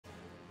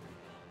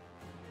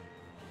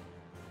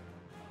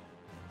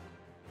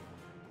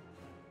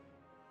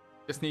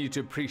Just need to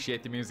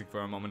appreciate the music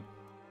for a moment.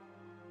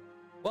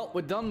 Well,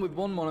 we're done with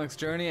one Monarch's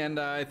journey, and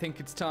I think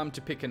it's time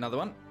to pick another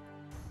one.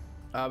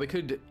 We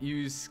could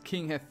use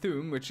King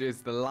Hethum, which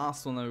is the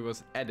last one that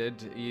was added.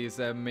 He's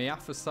a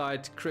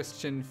Miaphysite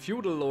Christian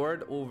feudal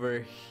lord over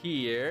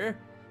here.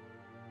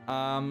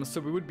 So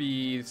we would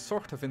be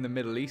sort of in the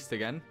Middle East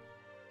again.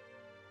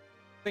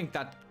 I think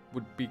that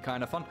would be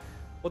kind of fun.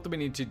 What do we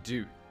need to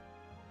do?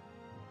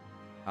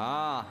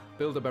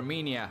 Build up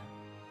Armenia.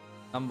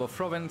 Number of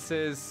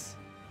provinces.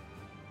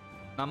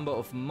 Number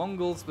of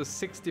Mongols with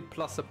 60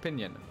 plus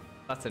opinion.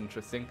 That's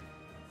interesting.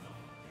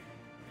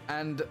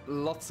 And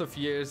lots of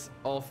years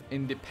of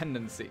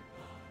independency.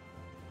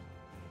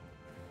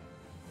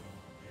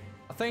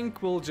 I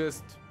think we'll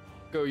just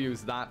go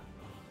use that.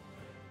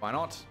 Why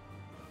not?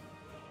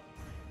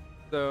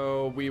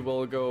 So we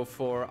will go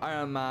for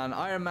Iron Man.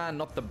 Iron Man,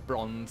 not the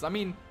bronze. I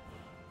mean,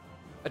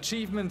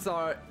 achievements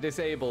are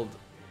disabled.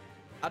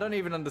 I don't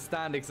even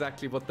understand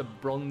exactly what the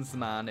bronze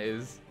man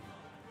is.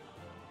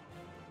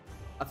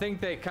 I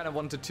think they kind of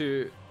wanted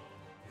to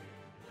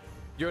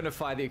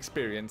unify the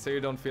experience so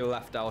you don't feel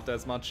left out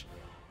as much.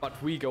 But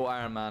we go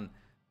Iron Man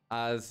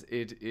as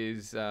it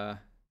is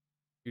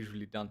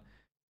usually done.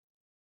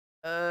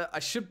 I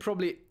should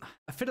probably...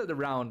 I fiddled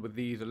around with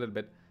these a little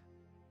bit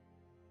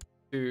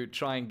to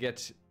try and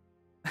get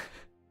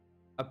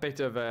a bit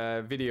of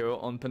a video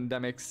on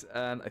pandemics,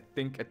 and I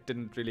think I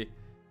didn't really...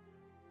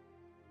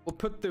 We'll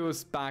put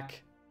those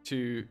back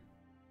to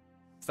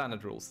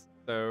standard rules.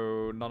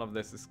 So none of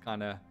this is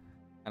kind of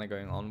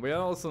going on. We're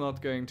also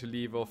not going to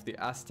leave off the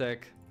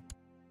Aztec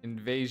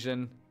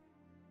invasion.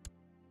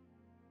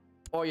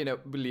 Or, you know,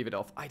 we'll leave it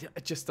off. I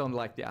just don't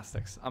like the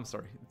Aztecs. I'm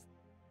sorry. It's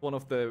one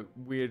of the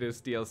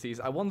weirdest DLCs.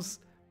 I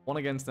once won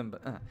against them,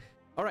 but...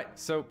 Alright,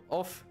 so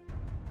off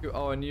to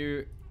our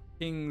new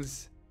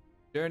King's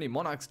Journey.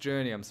 Monarch's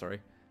Journey, I'm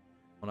sorry.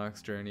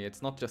 Monarch's Journey.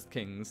 It's not just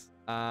Kings.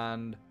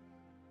 And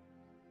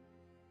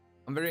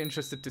I'm very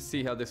interested to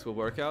see how this will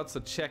work out.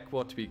 So check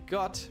what we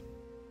got.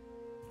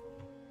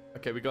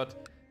 Okay, we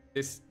got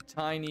this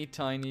tiny,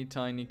 tiny,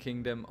 tiny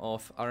kingdom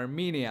of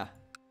Armenia.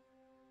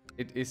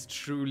 It is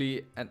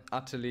truly and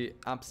utterly,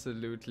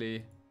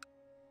 absolutely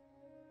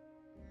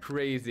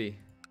crazy.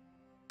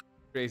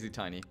 Crazy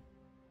tiny.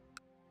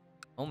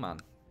 Oh man.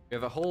 We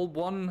have a whole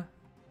one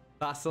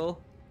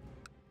vassal.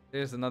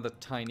 There's another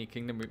tiny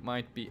kingdom we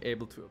might be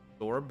able to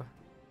absorb.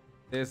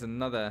 There's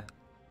another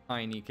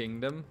tiny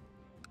kingdom.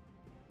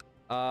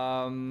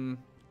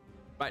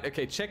 Right,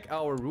 okay, check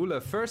our ruler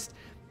first.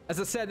 As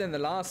I said in the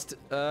last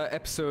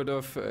episode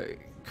of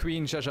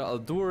Queen Jaja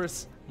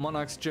Al-Dur's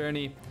Monarch's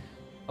Journey,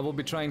 I will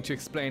be trying to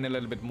explain a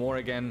little bit more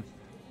again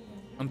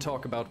and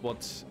talk about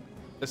what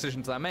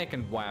decisions I make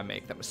and why I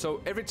make them.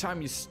 So every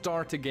time you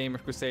start a game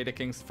of Crusader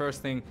Kings,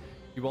 first thing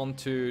you want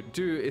to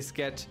do is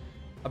get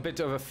a bit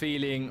of a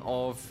feeling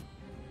of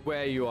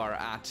where you are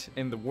at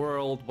in the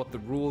world, what the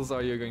rules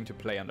are you're going to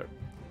play under.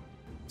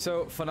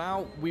 So for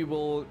now, we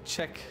will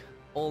check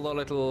all the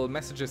little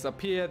messages up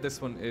here.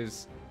 This one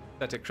is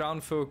set a crown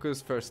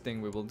focus. First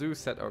thing we will do,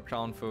 set our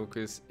crown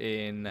focus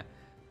in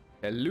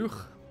Teluch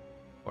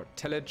or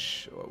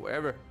Telech or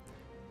wherever.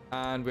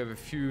 And we have a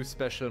few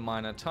special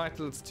minor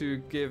titles to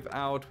give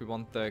out. We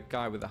want the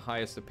guy with the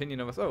highest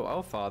opinion of us. Oh,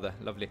 our father,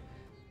 lovely.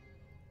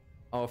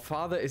 Our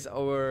father is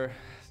our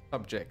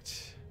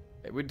subject.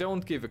 Okay, we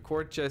don't give a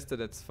court jester,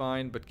 that's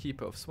fine, but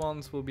Keeper of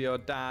Swans will be our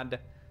dad.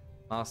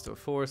 Master of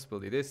Force will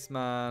be this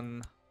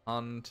man.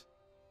 Hunt.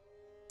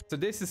 So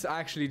this is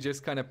actually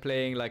just kind of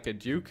playing like a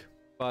duke,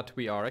 but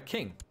we are a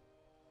king.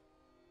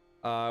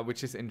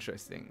 Which is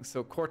interesting.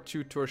 So court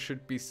tutor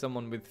should be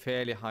someone with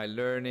fairly high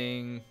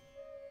learning.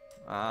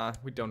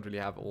 We don't really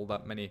have all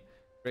that many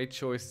great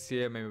choices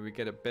here. Maybe we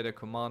get a better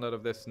command out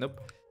of this.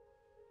 Nope.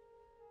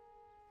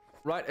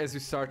 Right, as we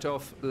start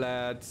off,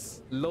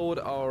 let's load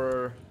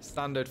our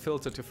standard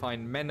filter to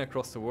find men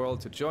across the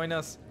world to join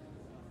us.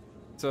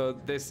 So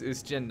this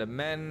is gender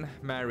men,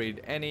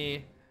 married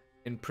any,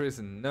 in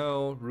prison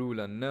no,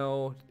 ruler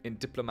no, in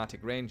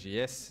diplomatic range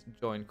yes,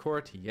 join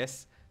court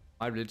yes,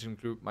 my religion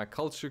group, my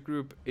culture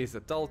group is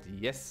adult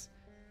yes,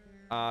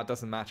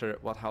 doesn't matter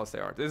what house they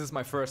are. This is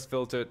my first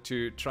filter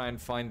to try and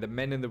find the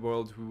men in the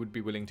world who would be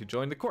willing to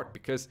join the court,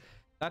 because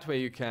that way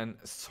you can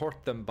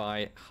sort them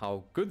by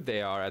how good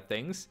they are at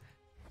things,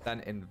 then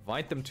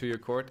invite them to your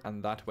court,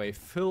 and that way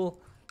fill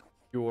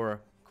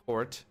your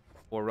court,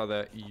 or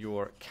rather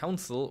your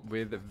council,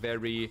 with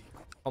very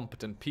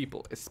competent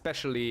people.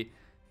 Especially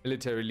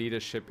military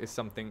leadership is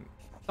something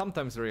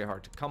sometimes very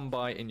hard to come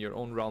by in your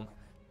own realm.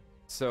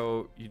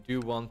 So you do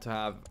want to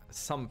have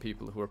some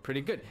people who are pretty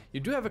good. You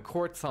do have a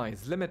court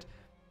size limit,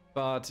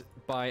 but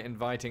by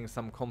inviting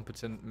some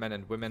competent men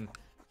and women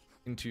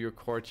into your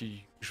court, you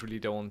usually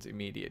don't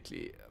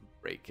immediately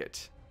break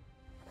it.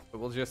 But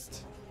we'll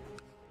just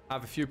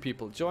have a few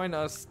people join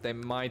us. They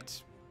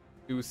might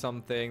do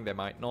something, they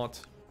might not.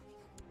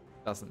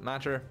 Doesn't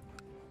matter.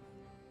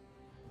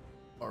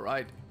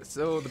 Alright,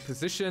 so the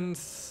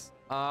positions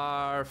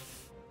are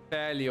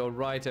fairly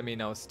alright. I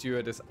mean, our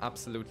steward is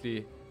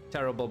absolutely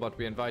terrible, but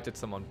we invited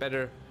someone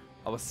better.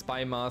 Our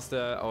spy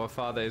master, our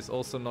father, is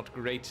also not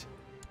great.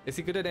 Is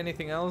he good at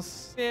anything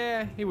else?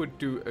 Yeah, he would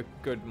do a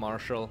good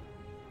marshal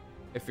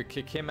if we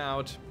kick him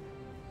out.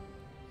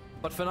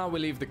 But for now, we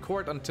leave the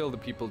court until the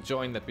people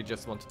join that we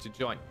just wanted to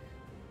join.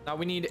 Now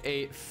we need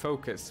a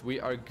focus. We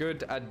are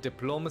good at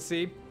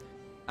diplomacy.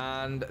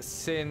 And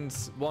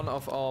since one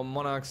of our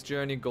Monarch's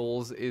journey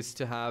goals is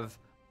to have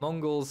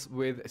Mongols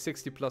with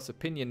 60 plus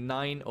opinion,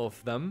 9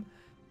 of them,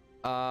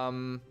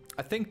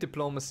 I think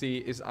diplomacy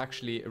is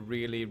actually a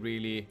really,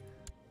 really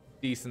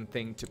decent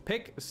thing to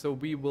pick. So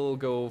we will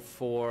go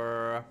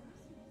for...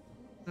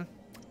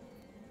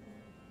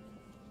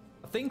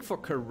 I think for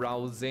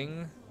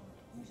carousing.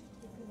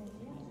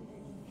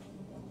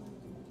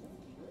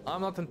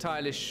 I'm not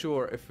entirely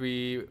sure if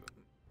we...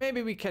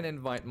 Maybe we can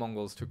invite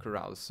Mongols to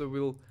carouse. So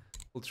we'll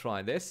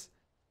try this.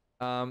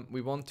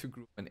 We want to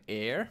group an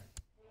heir,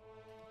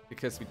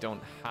 because we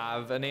don't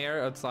have an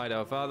heir outside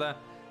our father.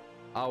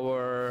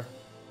 Our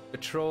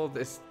betrothed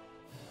is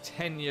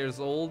 10 years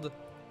old.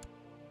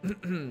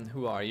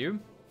 Who are you?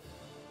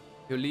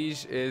 Your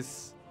liege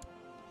is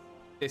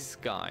this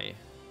guy.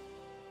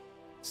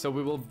 So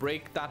we will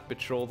break that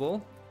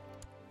betrothal,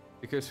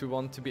 because we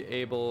want to be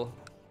able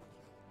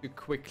to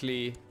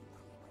quickly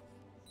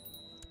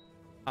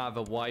have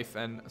a wife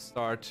and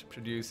start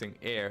producing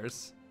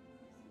heirs.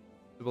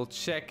 We'll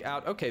check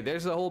out... Okay,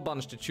 there's a whole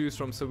bunch to choose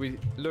from, so we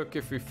look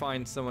if we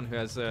find someone who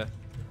has a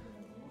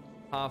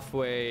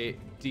halfway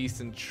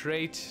decent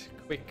trait.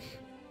 Quick,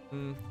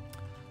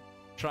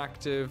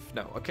 attractive.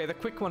 No, okay, the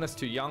quick one is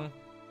too young.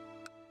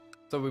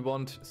 So we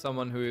want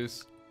someone who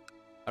is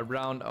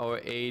around our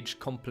age,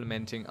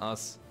 complementing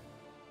us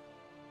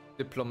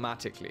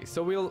diplomatically.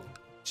 So we'll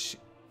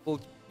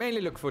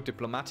mainly look for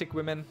diplomatic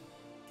women.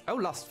 Oh,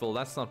 lustful,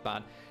 that's not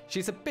bad.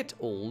 She's a bit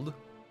old.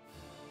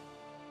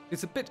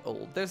 It's a bit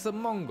old. There's a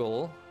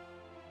Mongol.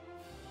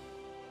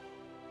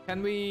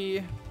 Can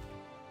we...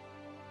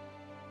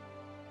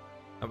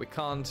 No, we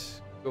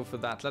can't go for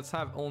that. Let's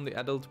have only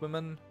adult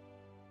women.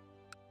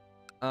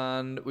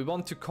 And we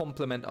want to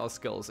complement our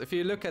skills. If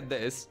you look at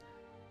this,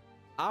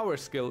 our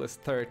skill is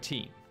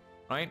 13,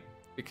 right?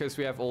 Because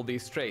we have all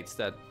these traits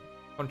that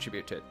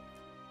contributed.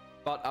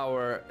 But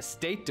our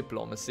state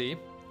diplomacy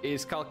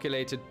is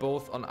calculated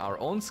both on our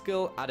own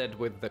skill, added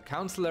with the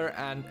counselor,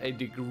 and a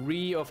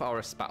degree of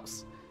our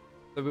spouse.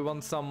 So we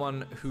want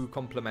someone who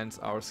complements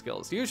our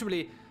skills.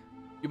 Usually,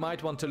 you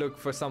might want to look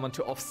for someone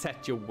to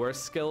offset your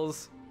worst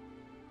skills.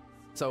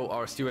 So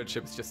our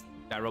stewardship is just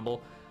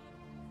terrible.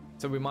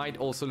 So we might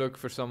also look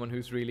for someone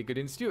who's really good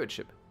in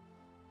stewardship.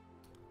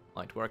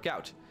 Might work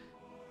out.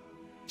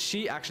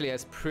 She actually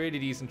has pretty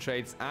decent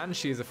traits, and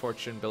she's a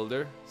fortune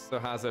builder, so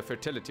has a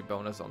fertility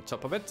bonus on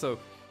top of it. So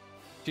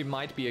she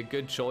might be a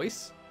good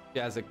choice. She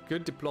has a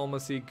good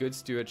diplomacy, good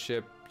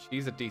stewardship.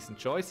 She's a decent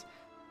choice.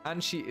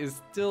 And she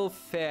is still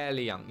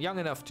fairly young. Young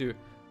enough to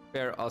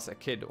bear us a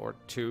kid or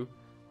two.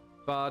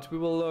 But we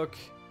will look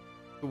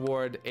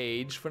toward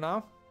age for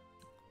now.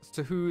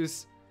 So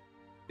who's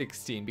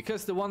 16?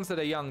 Because the ones that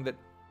are young that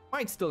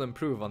might still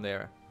improve on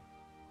their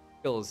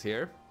skills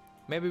here.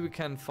 Maybe we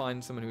can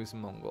find someone who's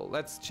Mongol.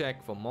 Let's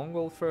check for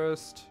Mongol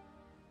first.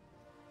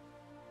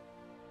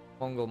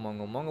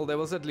 Mongol. There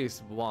was at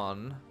least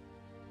one.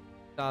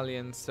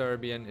 Italian,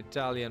 Serbian,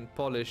 Italian,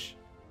 Polish,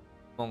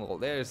 Mongol.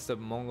 There's the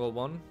Mongol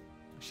one.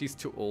 She's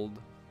too old.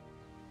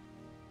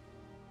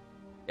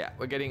 Yeah,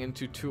 we're getting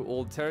into too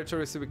old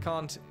territory, so we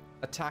can't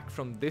attack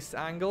from this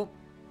angle.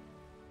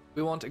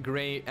 We want a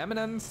gray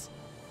eminence.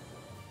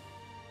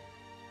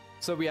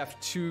 So we have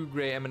 2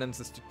 gray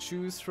eminences to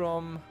choose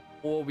from.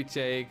 Or we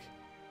take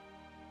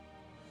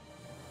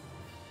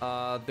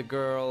the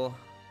girl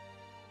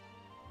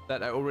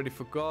that I already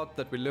forgot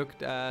that we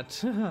looked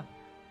at.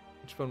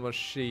 Which one was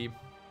she?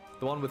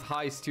 The one with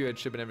high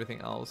stewardship and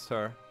everything else,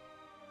 her.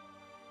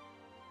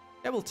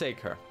 Yeah, we'll take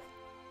her.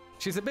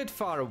 She's a bit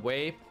far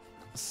away,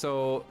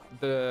 so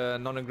the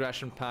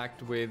non-aggression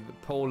pact with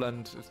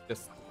Poland is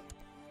just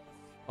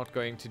not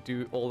going to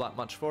do all that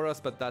much for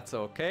us, but that's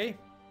okay.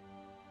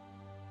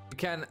 We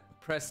can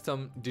press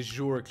some de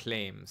jure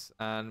claims,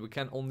 and we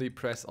can only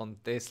press on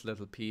this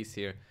little piece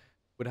here.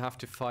 We'd have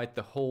to fight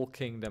the whole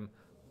kingdom,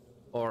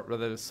 or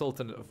rather the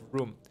Sultanate of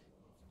Rum.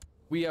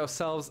 We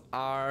ourselves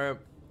are,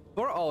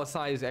 for our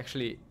size,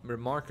 actually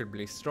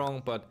remarkably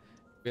strong, but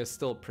we are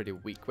still pretty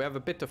weak. We have a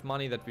bit of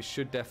money that we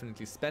should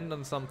definitely spend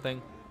on something.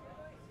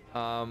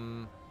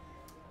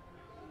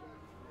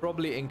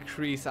 Probably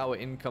increase our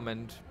income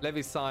and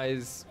levy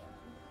size.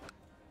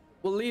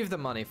 We'll leave the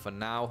money for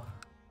now.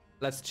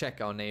 Let's check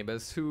our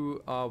neighbors.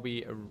 Who are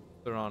we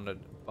surrounded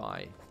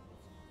by?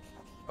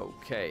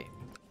 Okay.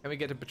 Can we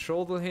get a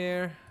betrothal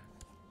here?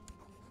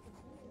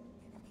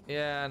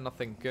 Yeah,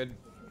 nothing good.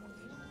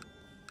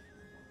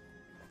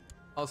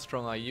 How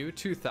strong are you?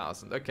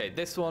 2,000. Okay,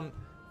 this one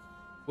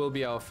will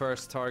be our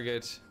first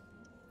target.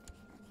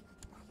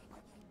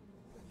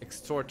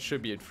 Extort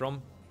tribute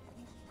from.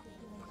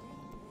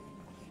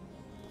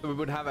 So we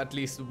would have at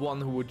least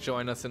one who would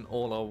join us in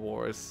all our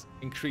wars,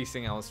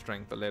 increasing our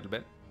strength a little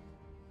bit.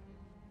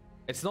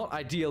 It's not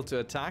ideal to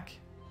attack.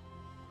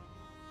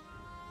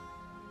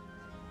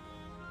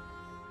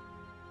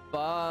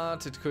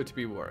 but it could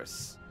be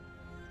worse.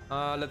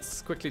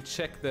 Let's quickly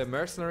check the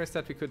mercenaries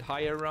that we could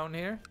hire around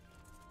here.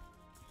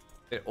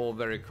 They're all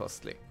very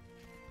costly,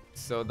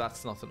 so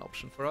that's not an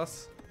option for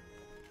us.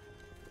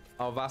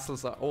 Our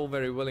vassals are all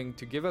very willing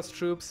to give us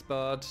troops,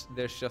 but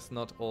there's just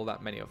not all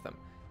that many of them.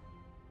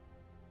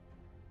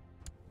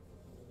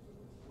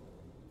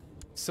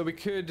 So we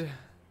could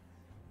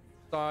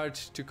start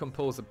to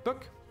compose a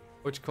book,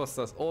 which costs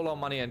us all our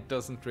money and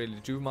doesn't really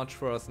do much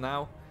for us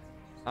now.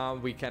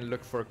 We can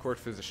look for a court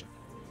physician.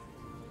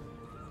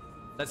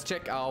 Let's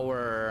check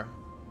our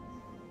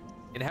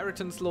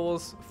inheritance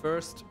laws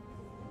first.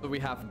 So we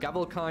have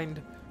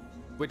Gavelkind,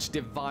 which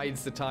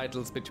divides the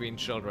titles between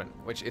children,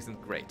 which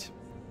isn't great.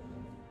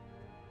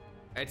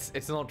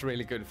 It's not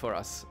really good for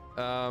us.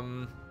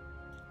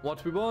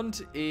 What we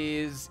want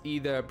is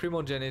either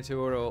primogeniture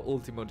or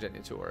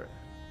ultimogeniture.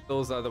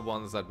 Those are the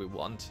ones that we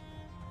want.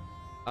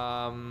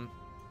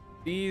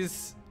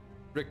 These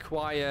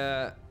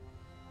require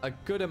a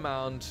good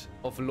amount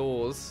of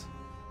laws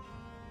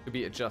to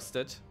be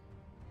adjusted.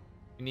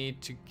 We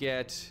need to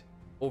get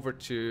over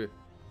to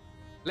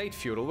late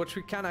feudal, which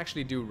we can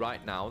actually do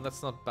right now.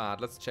 That's not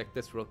bad. Let's check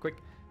this real quick.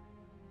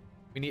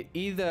 We need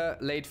either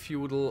late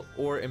feudal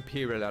or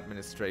imperial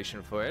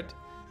administration for it.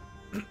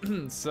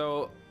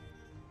 So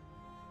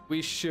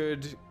we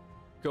should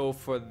go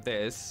for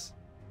this.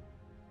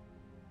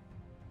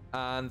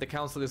 And the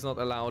council is not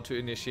allowed to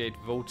initiate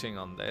voting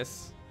on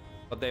this,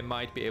 but they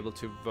might be able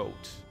to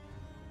vote.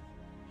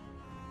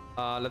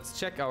 Let's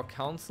check our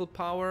council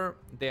power.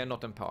 They are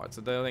not empowered,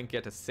 so they don't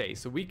get a say.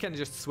 So we can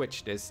just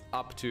switch this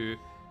up to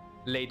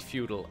late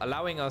feudal,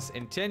 allowing us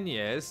in 10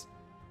 years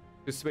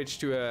to switch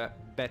to a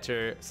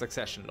better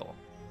succession law,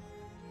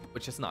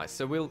 which is nice.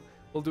 So we'll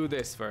do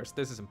this first.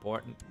 This is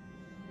important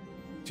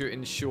to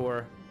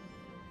ensure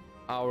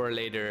our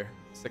later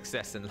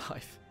success in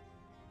life.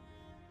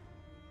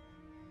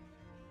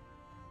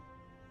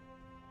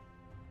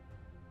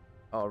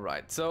 All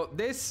right, so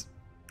this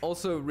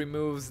also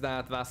removes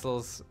that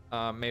vassals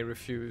may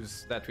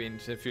refuse that we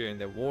interfere in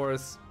their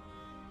wars,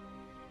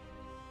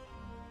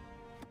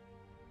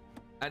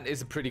 and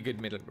is a pretty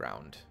good middle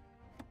ground.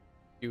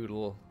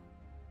 Feudal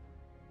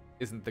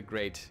isn't the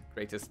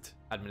greatest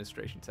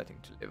administration setting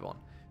to live on.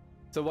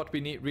 So what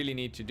we really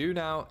need to do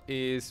now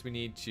is we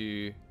need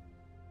to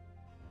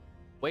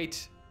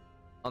wait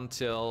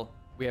until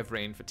we have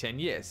reigned for 10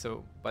 years.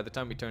 So by the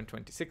time we turn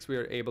 26, we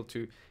are able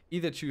to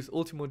either choose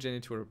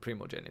ultimogeniture or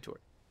primogeniture.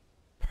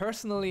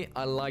 Personally,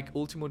 I like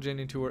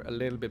ultimogeniture a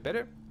little bit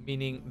better,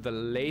 meaning the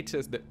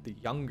latest, the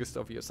youngest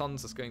of your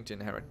sons is going to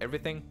inherit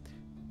everything,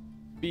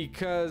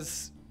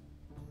 because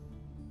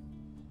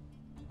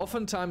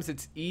oftentimes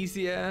it's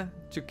easier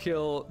to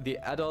kill the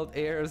adult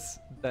heirs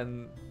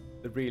than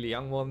the really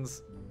young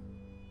ones,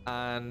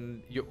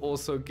 and you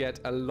also get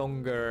a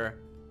longer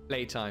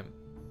playtime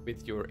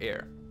with your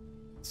heir.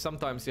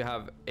 Sometimes you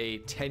have a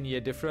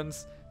 10-year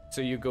difference, so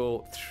you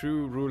go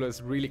through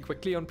rulers really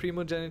quickly on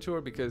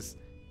primogeniture, because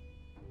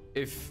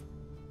if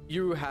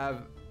you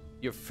have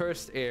your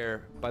first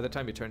heir by the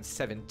time you turn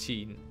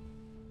 17,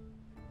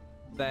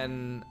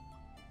 then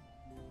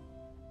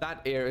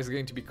that heir is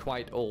going to be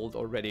quite old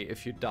already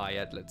if you die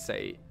at, let's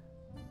say,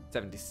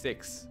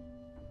 76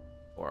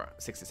 or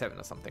 67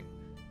 or something.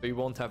 So you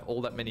won't have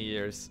all that many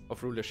years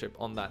of rulership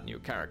on that new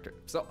character.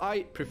 So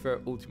I prefer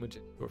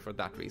ultimogeniture for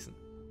that reason.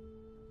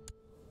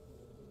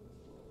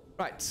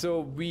 Right,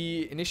 so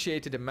we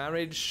initiated a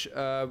marriage.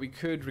 We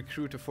could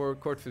recruit a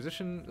court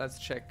physician. Let's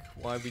check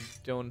why we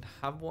don't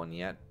have one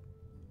yet.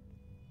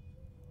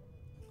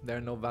 There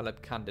are no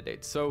valid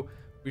candidates. So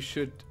we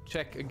should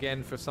check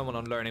again for someone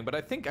on learning. But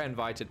I think I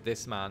invited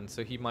this man,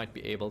 so he might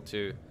be able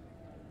to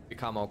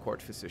become our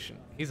court physician.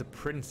 He's a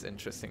prince,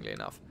 interestingly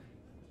enough.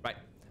 Right,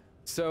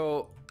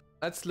 so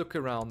let's look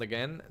around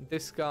again.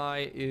 This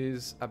guy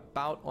is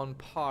about on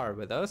par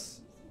with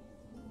us.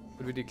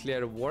 Could we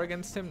declare a war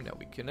against him? No,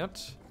 we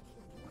cannot.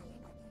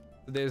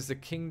 There's the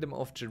Kingdom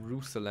of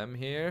Jerusalem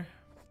here,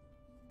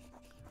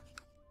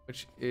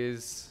 which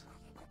is...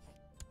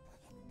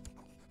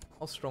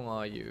 How strong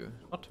are you?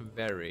 Not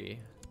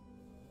very.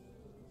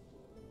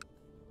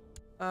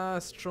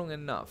 Strong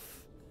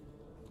enough.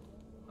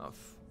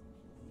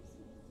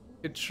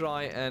 Could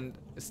try and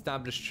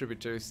establish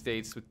tributary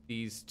states with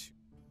these two,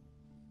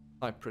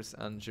 Cyprus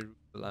and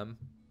Jerusalem.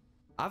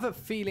 I have a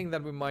feeling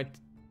that we might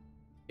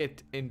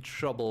get in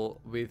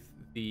trouble with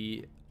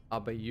the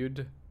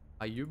Ayyubid.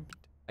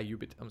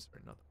 I'm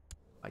sorry, not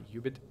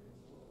Ayyubid.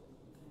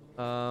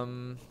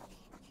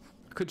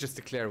 Could just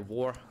declare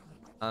war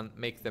and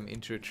make them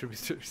into a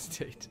tributary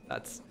state.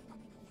 That's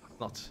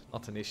not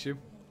an issue.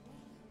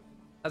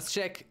 Let's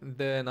check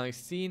the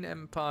Nicene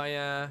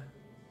Empire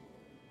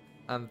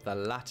and the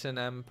Latin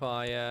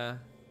Empire.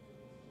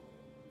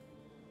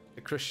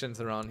 The Christians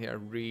around here are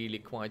really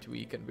quite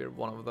weak, and we're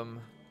one of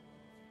them.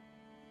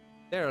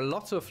 There are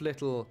lots of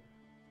little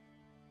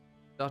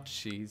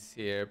duchies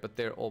here, but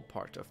they're all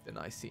part of the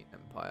Nicene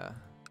Empire.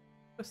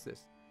 What's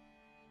this?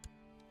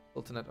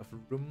 Sultanate of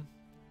Rum.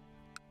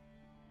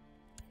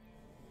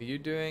 What are you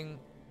doing?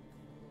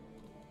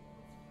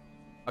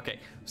 Okay,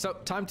 so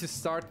time to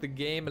start the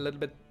game a little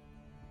bit.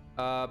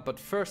 But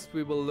first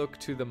we will look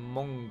to the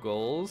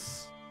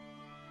Mongols.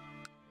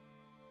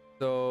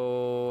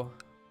 So...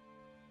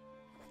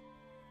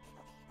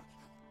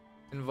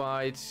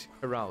 invite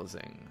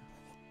carousing.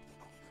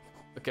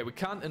 Okay, we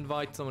can't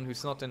invite someone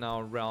who's not in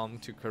our realm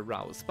to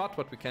carouse. But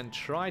what we can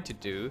try to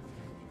do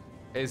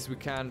is we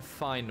can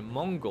find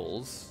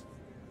Mongols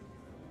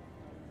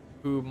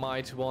who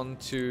might want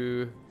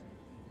to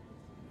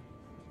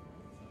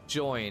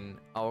join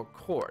our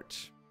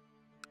court.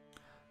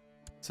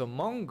 So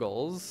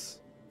Mongols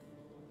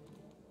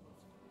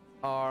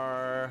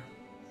are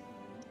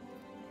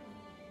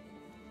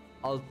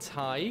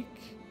Altaic.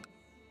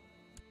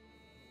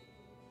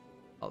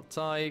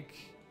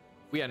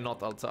 We are not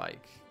Altaic.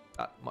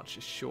 That much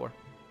is sure.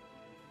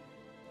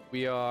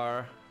 We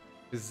are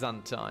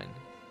Byzantine.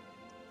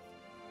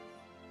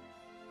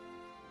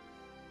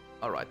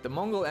 Alright, the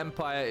Mongol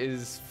Empire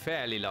is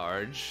fairly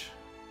large.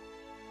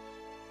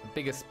 The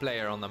biggest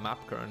player on the map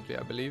currently,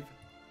 I believe.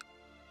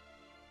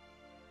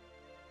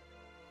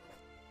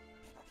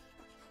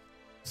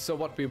 So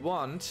what we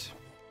want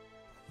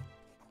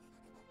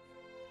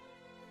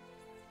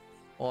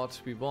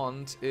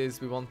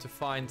is we want to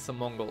find some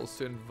Mongols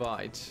to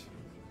invite.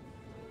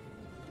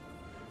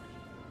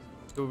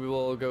 So we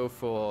will go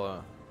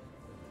for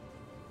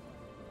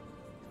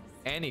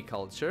any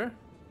culture.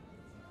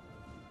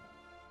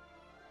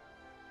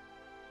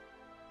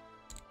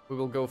 We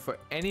will go for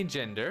any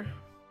gender.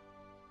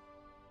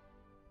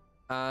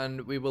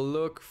 And we will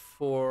look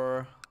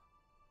for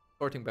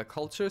sorting by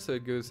culture. So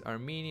it goes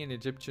Armenian,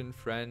 Egyptian,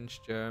 French,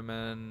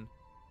 German.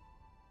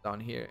 Down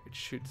here it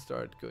should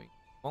start going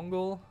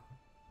Mongol.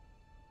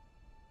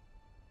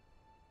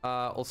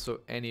 Also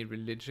any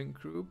religion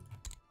group.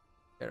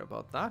 Care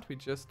about that. We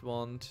just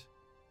want...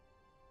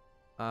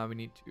 we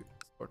need to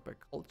sort by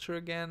culture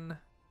again.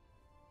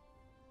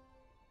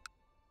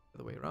 The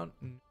other way around.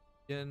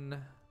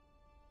 Indian.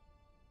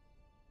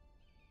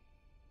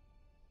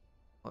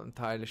 Not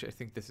entirely sure. I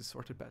think this is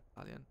sorted by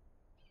Italian.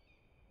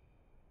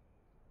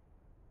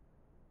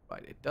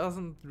 Right, it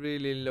doesn't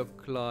really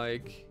look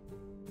like...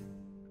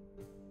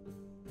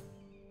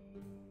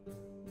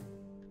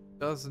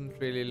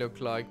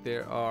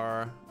 there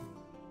are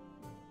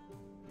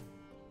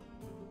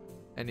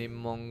any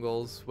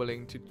Mongols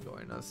willing to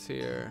join us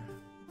here.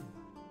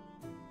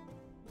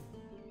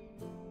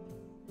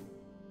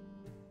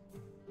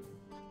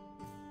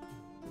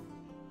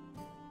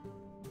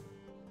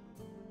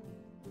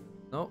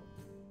 No,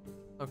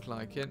 look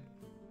like it.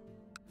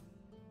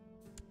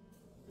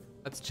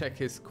 Let's check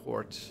his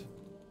court.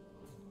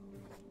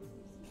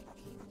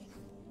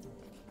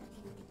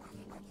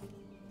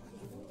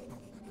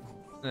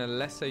 In a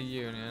lesser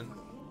union.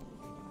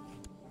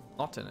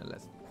 Not in a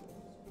lesser.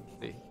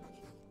 See.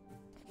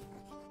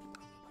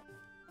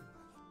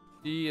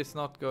 He is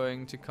not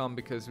going to come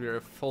because we are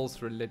a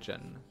false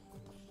religion.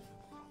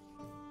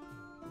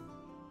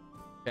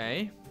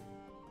 Okay.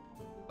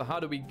 So how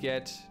do we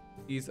get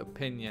these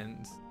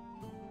opinions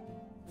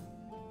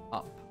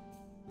up?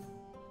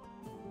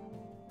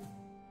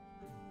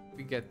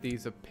 We get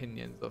these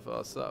opinions of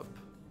us up.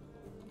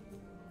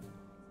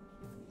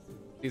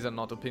 These are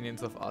not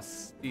opinions of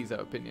us. These are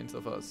opinions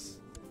of us.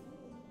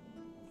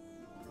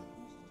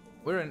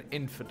 We're an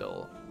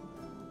infidel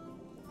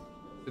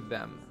to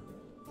them.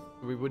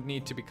 We would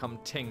need to become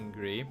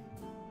Tengri.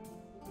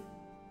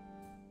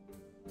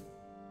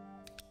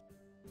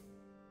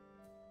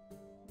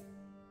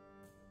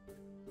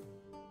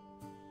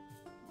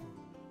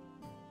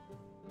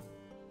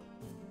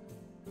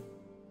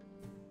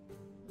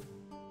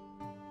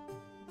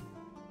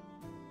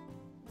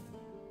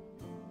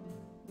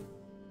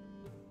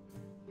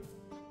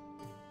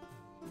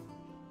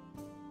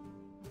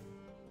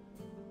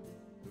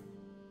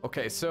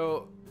 Okay,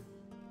 so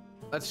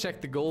let's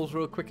check the goals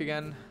real quick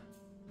again.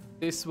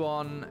 This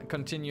one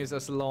continues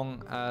as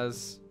long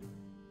as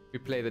we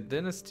play the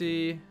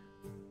dynasty.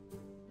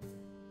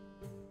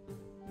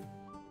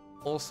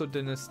 Also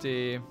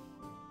dynasty.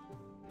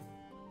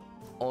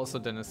 Also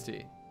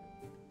dynasty.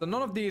 So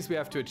none of these we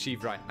have to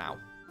achieve right now.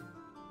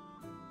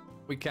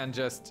 We can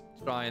just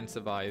try and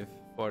survive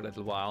for a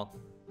little while.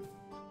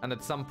 And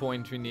at some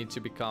point we need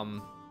to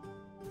become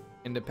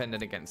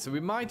independent again. So we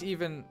might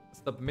even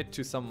submit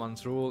to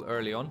someone's rule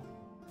early on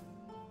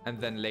and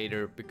then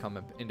later become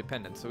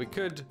independent. So we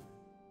could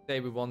say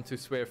we want to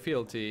swear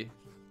fealty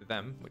to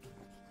them, which we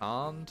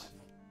can't.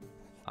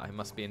 He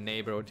must be a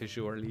neighbor or de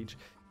jure liege.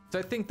 So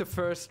I think the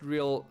first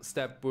real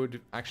step would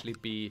actually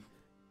be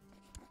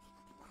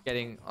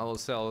getting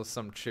ourselves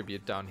some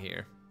tribute down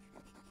here.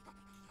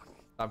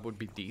 That would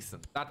be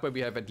decent. That way we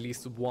have at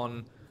least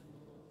one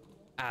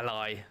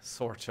ally,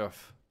 sort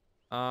of.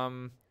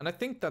 And I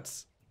think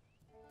that's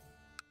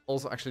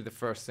also actually the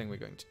first thing we're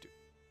going to do.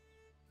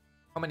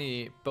 How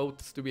many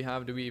boats do we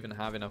have? Do we even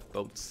have enough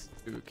boats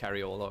to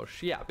carry all our...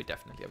 Yeah, we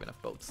definitely have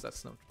enough boats.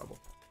 That's no trouble.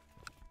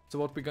 So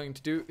what we're going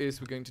to do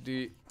is we're going to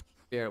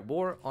declare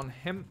war on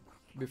him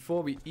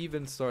before we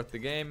even start the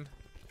game.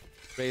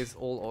 Raise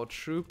all our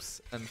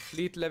troops and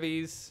fleet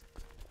levies.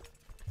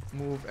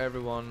 move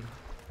everyone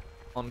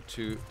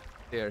onto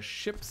their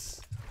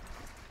ships.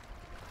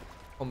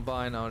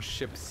 Combine our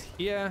ships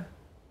here.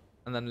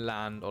 And then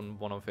land on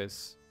one of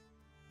his.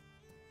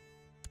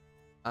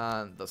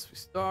 And thus we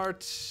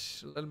start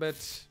a little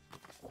bit.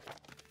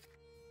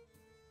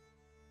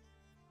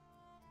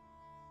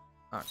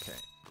 Okay.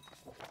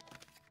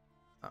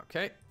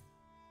 Okay.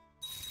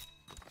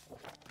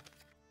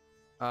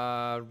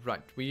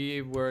 Right,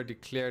 we were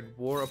declared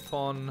war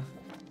upon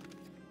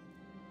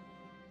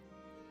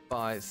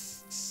by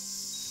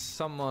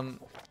someone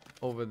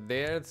over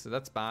there, so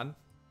that's bad.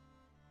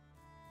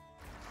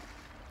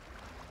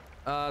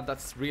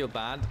 That's real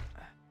bad.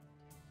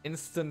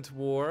 Instant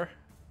war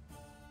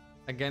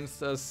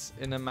against us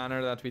in a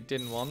manner that we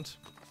didn't want.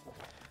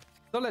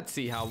 So let's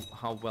see how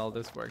well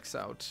this works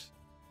out.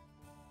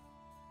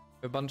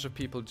 A bunch of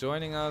people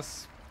joining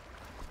us.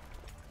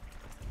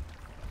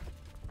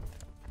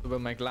 We'll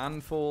make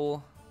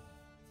landfall.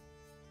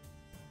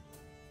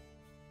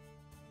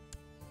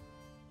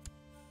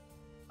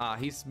 Ah,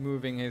 he's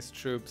moving his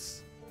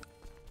troops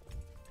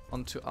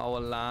onto our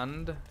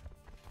land.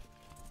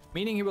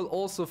 Meaning he will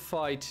also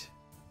fight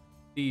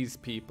these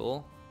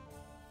people.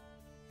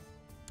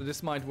 So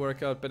this might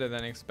work out better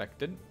than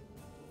expected.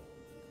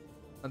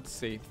 Let's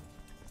see.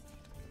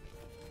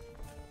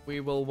 We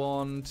will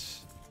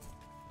want...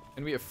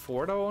 Can we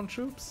afford our own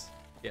troops?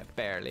 Yeah,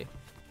 barely.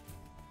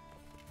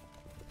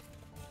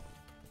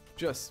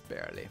 Just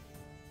barely.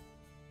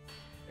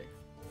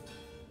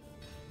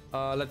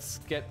 Okay. Let's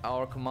get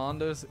our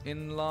commanders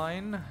in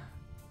line.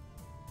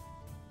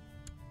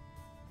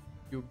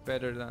 You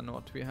better than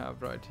what we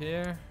have right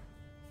here.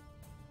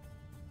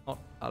 Not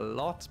a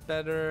lot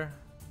better.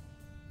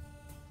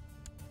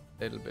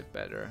 A little bit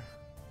better.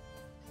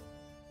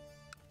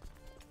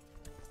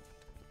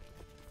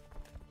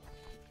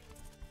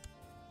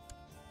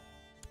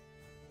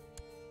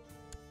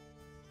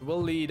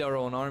 We'll lead our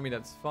own army,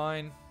 that's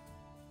fine.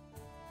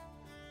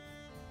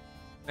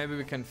 Maybe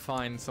we can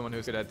find someone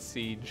who's good at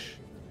siege.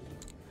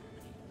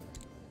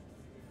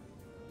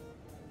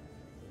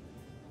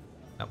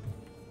 No.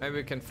 Maybe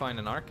we can find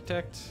an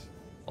architect.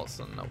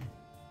 Also, no.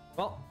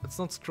 Well, it's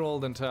not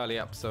scrolled entirely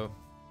up, so...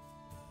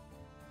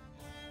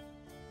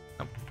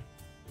 No.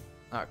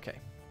 Okay.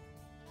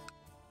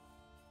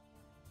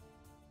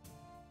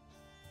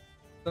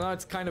 So now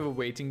it's kind of a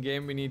waiting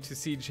game. We need to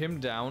siege him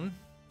down.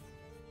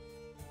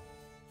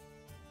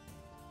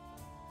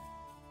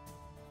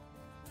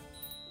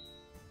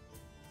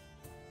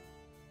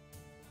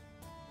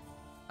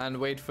 And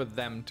wait for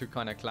them to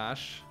kind of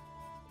clash.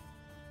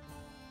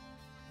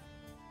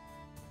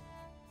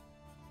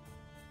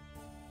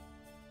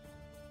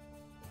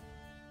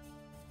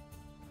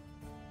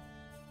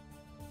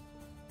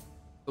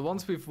 So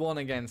once we've won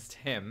against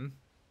him,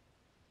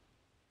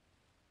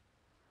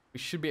 we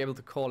should be able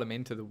to call him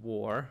into the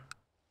war.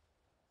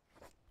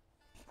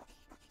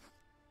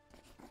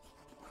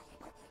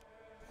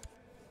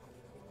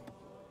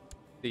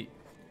 See.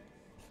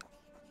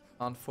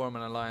 Can't form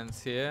an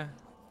alliance here.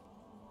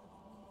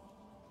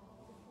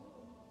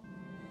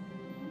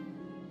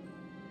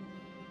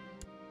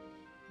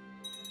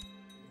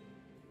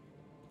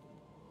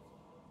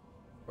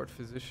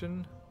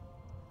 Physician.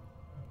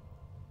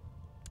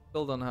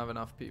 Still don't have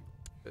enough people.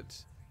 Good.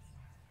 So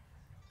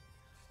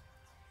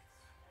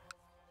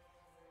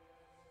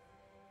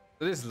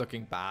this is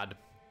looking bad.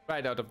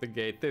 Right out of the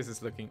gate, this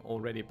is looking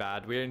already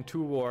bad. We're in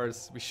 2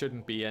 wars we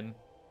shouldn't be in.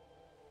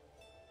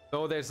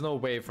 So there's no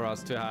way for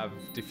us to have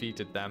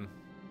defeated them.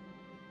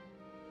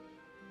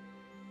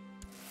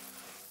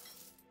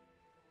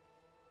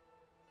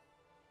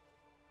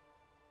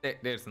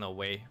 There's no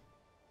way.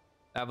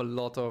 They have a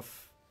lot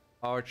of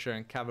archer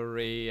and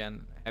cavalry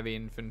and heavy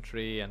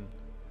infantry and...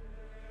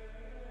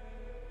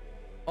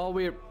 Oh,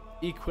 we're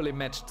equally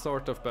matched,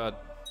 sort of,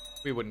 but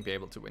we wouldn't be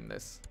able to win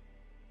this.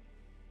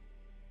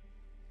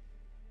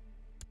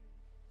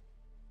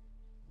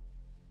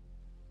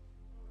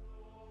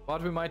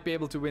 But we might be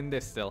able to win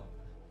this still.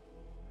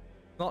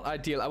 Not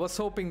ideal. I was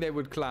hoping they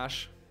would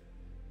clash.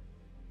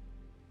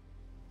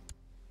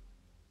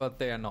 But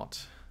they are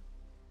not.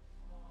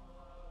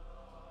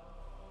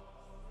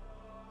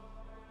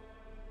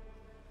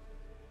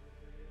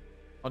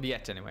 Not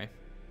yet, anyway.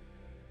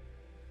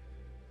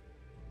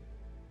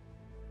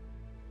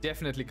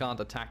 Definitely can't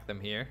attack them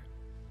here.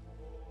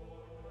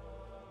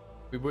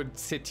 We would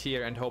sit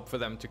here and hope for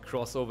them to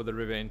cross over the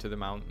river into the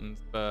mountains,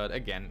 but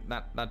again,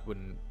 that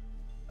wouldn't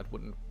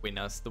win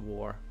us the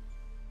war.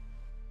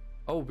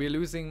 Oh, we're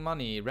losing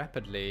money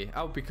rapidly.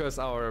 Oh, because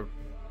our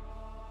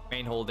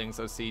main holdings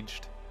are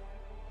sieged.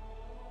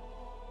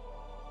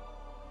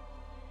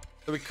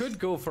 So we could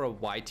go for a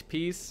white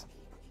peace.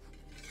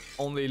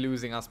 Only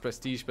losing us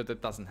prestige, but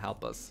that doesn't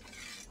help us.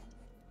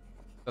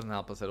 Doesn't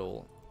help us at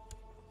all.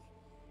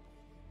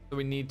 So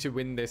we need to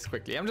win this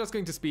quickly. I'm just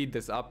going to speed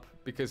this up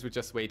because we're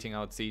just waiting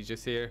out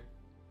sieges here.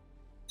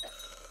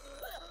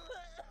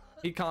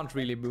 He can't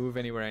really move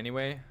anywhere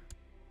anyway.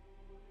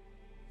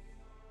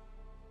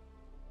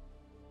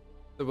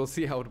 So we'll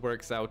see how it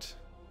works out.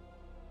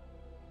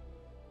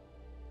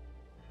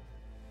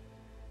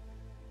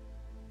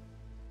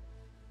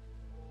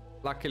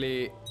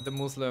 Luckily, the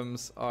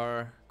Muslims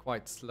are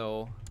quite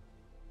slow.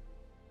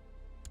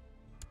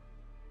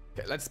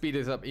 Okay, let's speed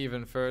this up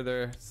even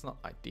further. It's not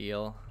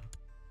ideal.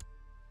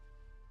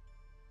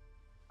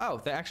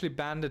 Oh, they actually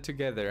banded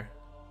together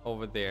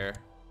over there.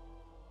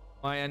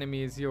 My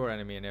enemy is your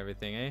enemy and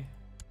everything, eh?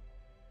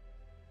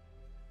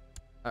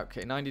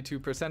 Okay,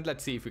 92%.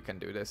 Let's see if we can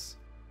do this.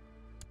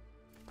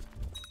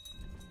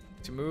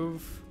 To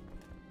move.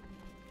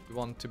 We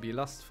want to be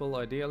lustful,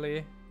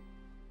 ideally.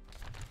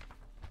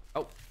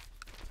 Oh.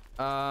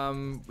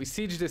 We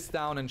siege this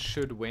down and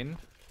should win.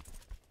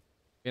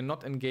 We're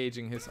not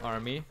engaging his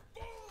army.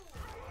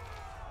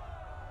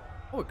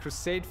 Oh, a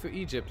crusade for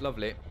Egypt.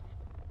 Lovely.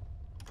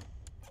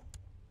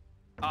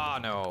 Ah,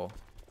 no.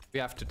 We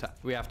have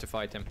to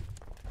fight him.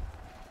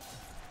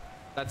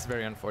 That's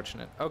very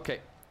unfortunate.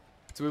 Okay.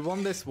 So we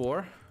won this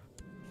war.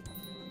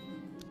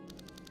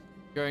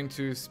 Going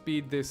to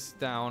speed this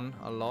down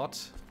a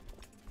lot.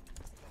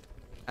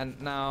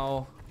 And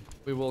now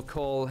we will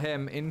call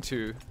him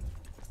into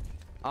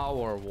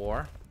our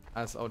war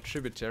as our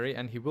tributary,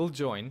 and he will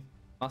join.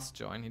 Must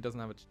join. He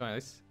doesn't have a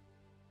choice.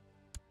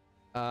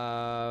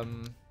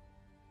 Right,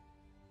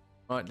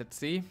 let's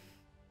see.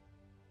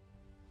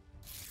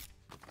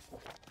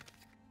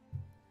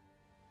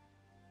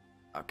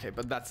 Okay,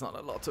 but that's not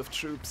a lot of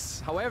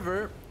troops.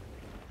 However,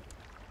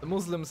 the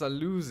Muslims are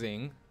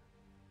losing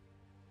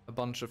a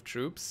bunch of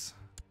troops.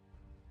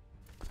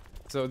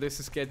 So this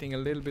is getting a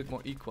little bit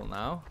more equal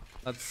now.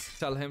 Let's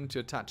tell him to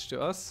attach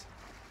to us.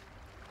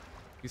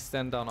 We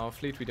stand down our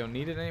fleet. We don't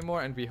need it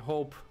anymore, and we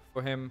hope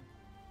for him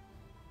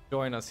to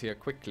join us here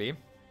quickly.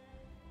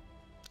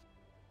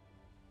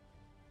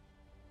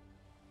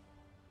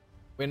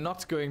 We're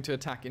not going to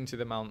attack into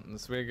the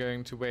mountains. We're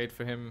going to wait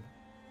for him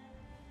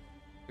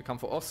to come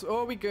for us.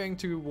 Or are we going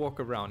to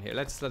walk around here?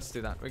 Let's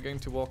do that. We're going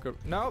to walk.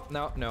 No.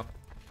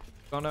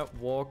 Gonna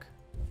walk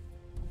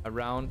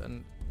around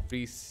and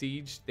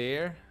besiege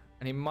there,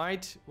 and he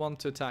might want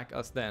to attack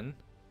us then.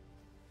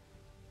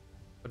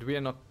 But we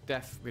are not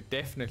we're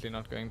definitely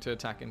not going to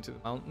attack into the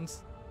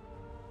mountains.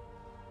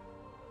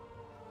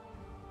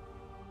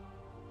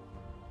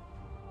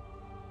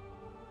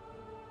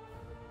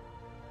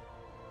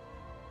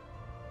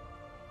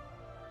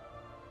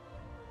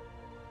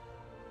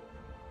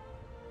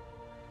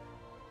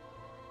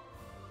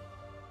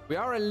 We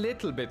are a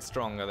little bit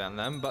stronger than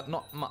them, but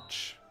not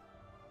much.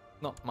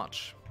 Not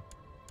much.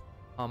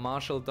 Our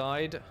marshal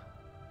died.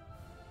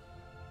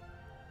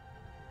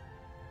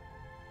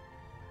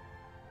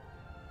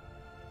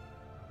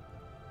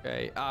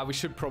 Okay, we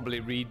should probably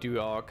redo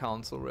our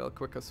council real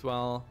quick as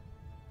well.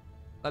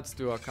 Let's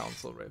do our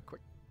council real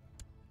quick.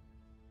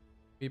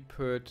 We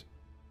put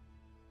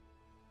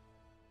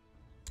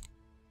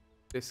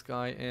this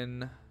guy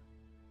in.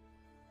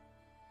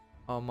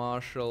 Our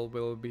marshal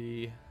will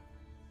be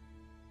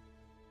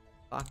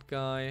that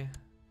guy.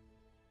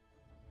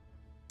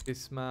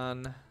 This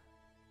man.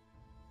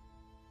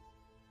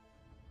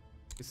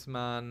 This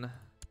man.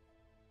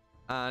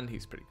 And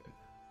he's pretty good.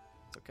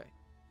 It's okay.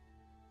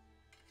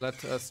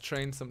 Let us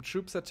train some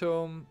troops at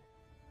home.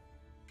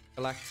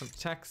 Collect some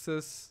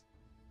taxes.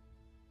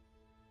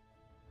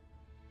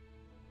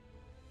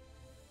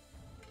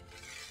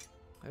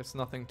 There's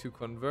nothing to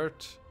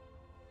convert.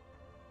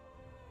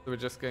 So we're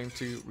just going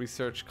to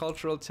research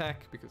cultural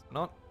tech because we're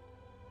not.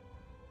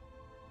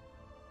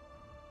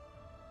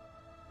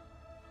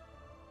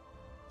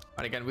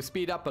 And again, we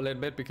speed up a little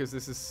bit because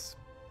this is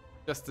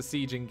just a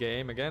sieging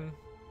game again.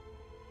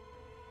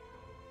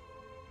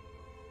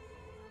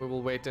 We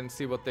will wait and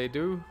see what they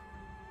do.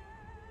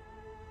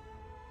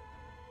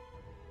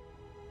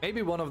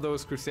 Maybe one of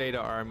those Crusader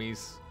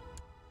armies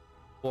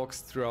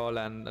walks through our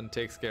land and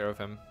takes care of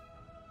him.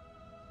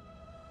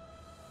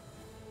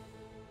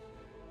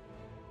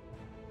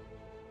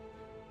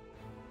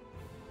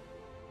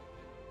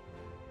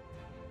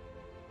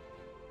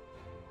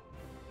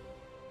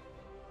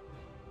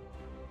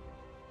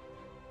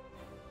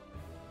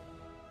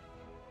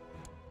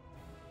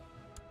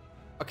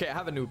 Okay, I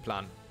have a new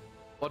plan.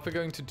 What we're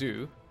going to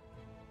do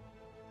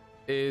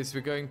is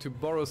we're going to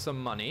borrow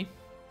some money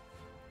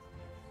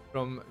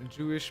from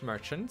Jewish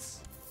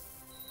merchants.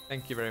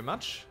 Thank you very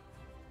much.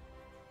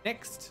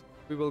 Next,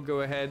 we will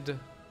go ahead,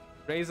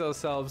 raise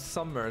ourselves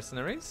some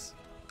mercenaries.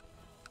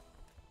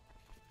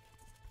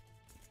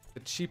 The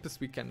cheapest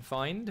we can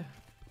find.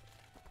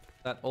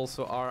 That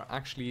also are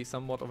actually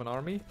somewhat of an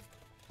army.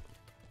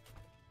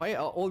 Why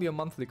are all your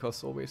monthly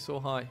costs always so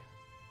high?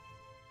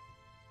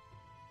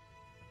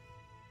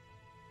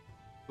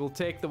 We'll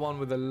take the one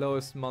with the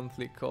lowest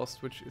monthly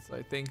cost, which is,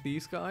 I think,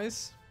 these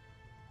guys.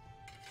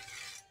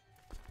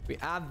 We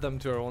add them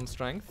to our own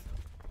strength.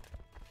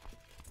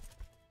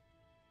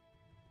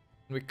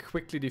 And we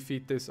quickly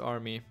defeat this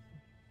army.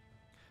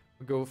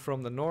 We go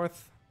from the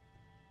north.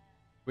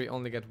 We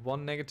only get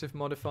one negative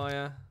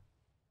modifier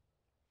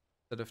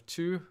instead of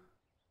two.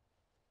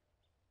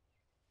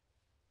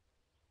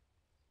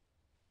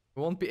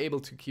 We won't be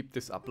able to keep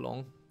this up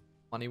long,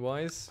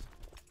 money-wise.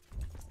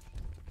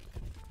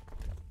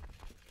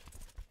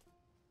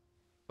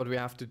 But we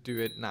have to do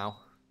it now.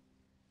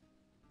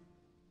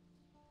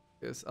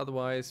 because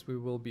otherwise we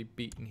will be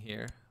beaten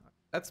here.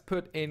 Let's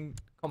put in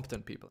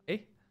competent people, eh?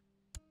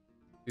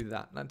 Do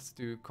that. Let's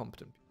do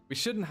competent people. We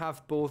shouldn't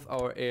have both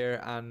our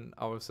heir and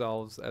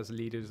ourselves as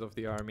leaders of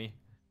the army.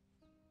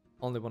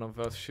 Only one of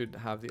us should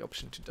have the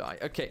option to die.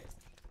 Okay.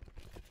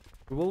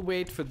 We will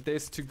wait for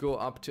this to go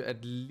up to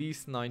at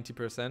least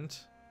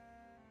 90%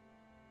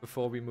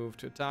 before we move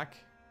to attack.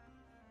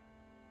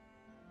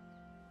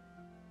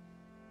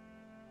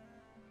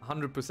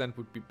 100%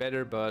 would be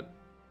better, but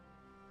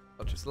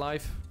such is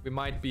life. We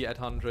might be at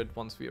 100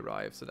 once we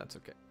arrive, so that's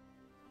okay.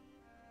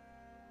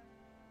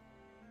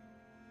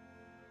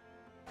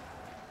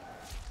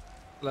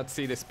 Let's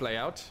see this play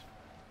out.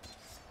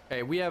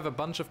 Okay, we have a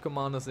bunch of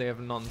commanders, they have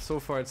none.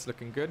 So far it's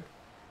looking good.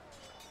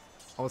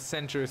 Our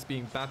center is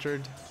being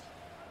battered,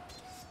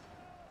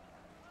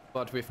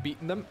 but we've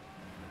beaten them.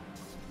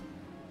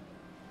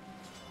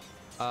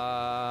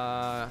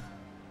 Yeah,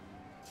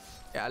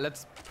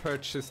 let's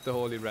purchase the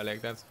Holy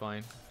Relic, that's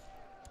fine.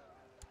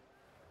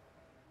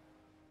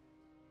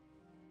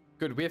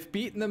 Good, we have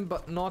beaten them,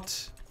 but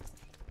not...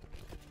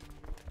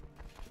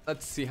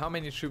 Let's see, how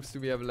many troops do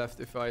we have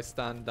left if I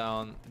stand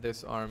down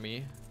this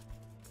army?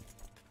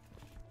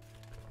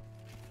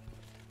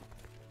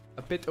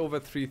 A bit over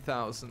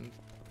 3,000.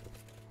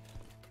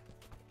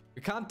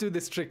 We can't do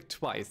this trick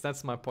twice,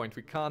 that's my point.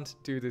 We can't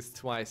do this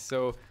twice,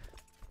 so...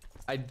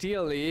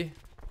 Ideally,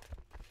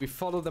 we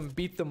follow them,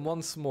 beat them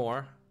once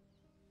more,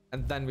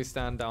 and then we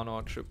stand down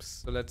our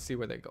troops. So let's see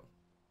where they go.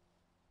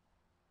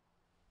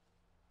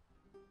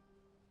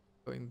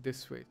 Going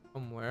this way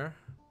somewhere.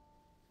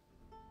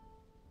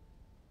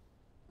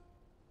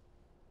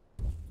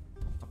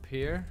 Up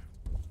here.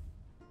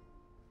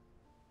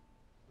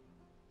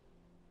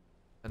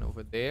 And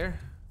over there.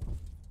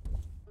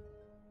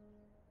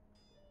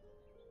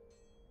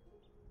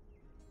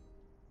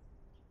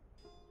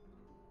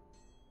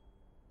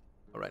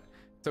 Alright,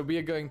 so we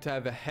are going to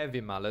have a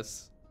heavy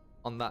malice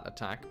on that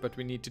attack, but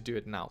we need to do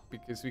it now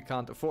because we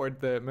can't afford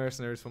the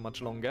mercenaries for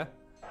much longer.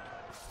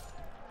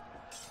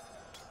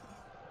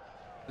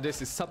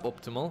 This is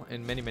suboptimal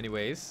in many, many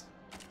ways.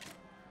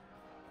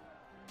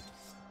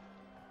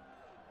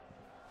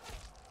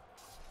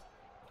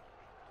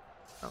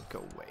 Don't go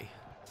away.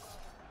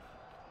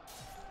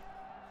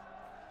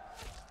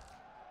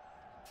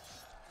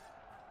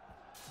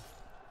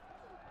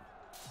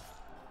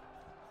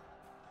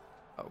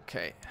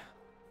 Okay.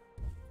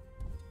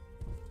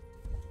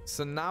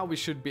 So now we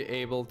should be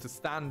able to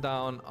stand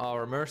down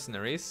our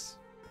mercenaries,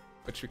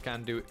 which we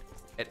can do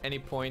at any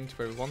point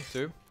where we want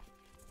to,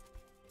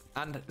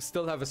 and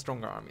still have a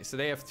stronger army. So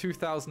they have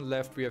 2,000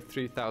 left, we have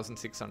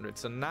 3,600.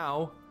 So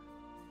now,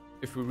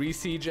 if we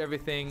re-siege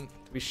everything,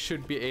 we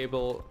should be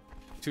able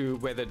to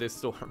weather this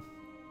storm.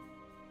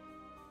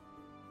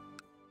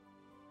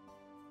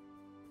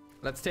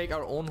 Let's take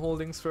our own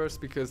holdings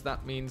first, because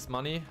that means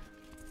money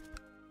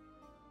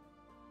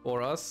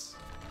for us.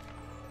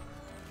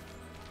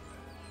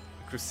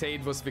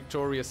 Crusade was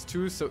victorious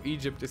too, so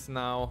Egypt is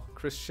now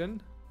Christian.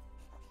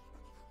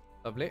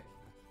 Lovely.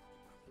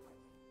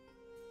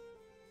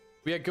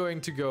 We are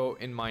going to go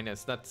in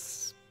minus.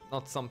 That's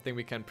not something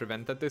we can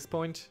prevent at this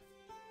point.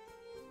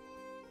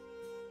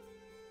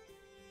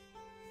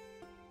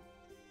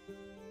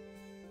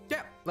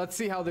 Yeah, let's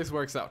see how this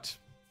works out.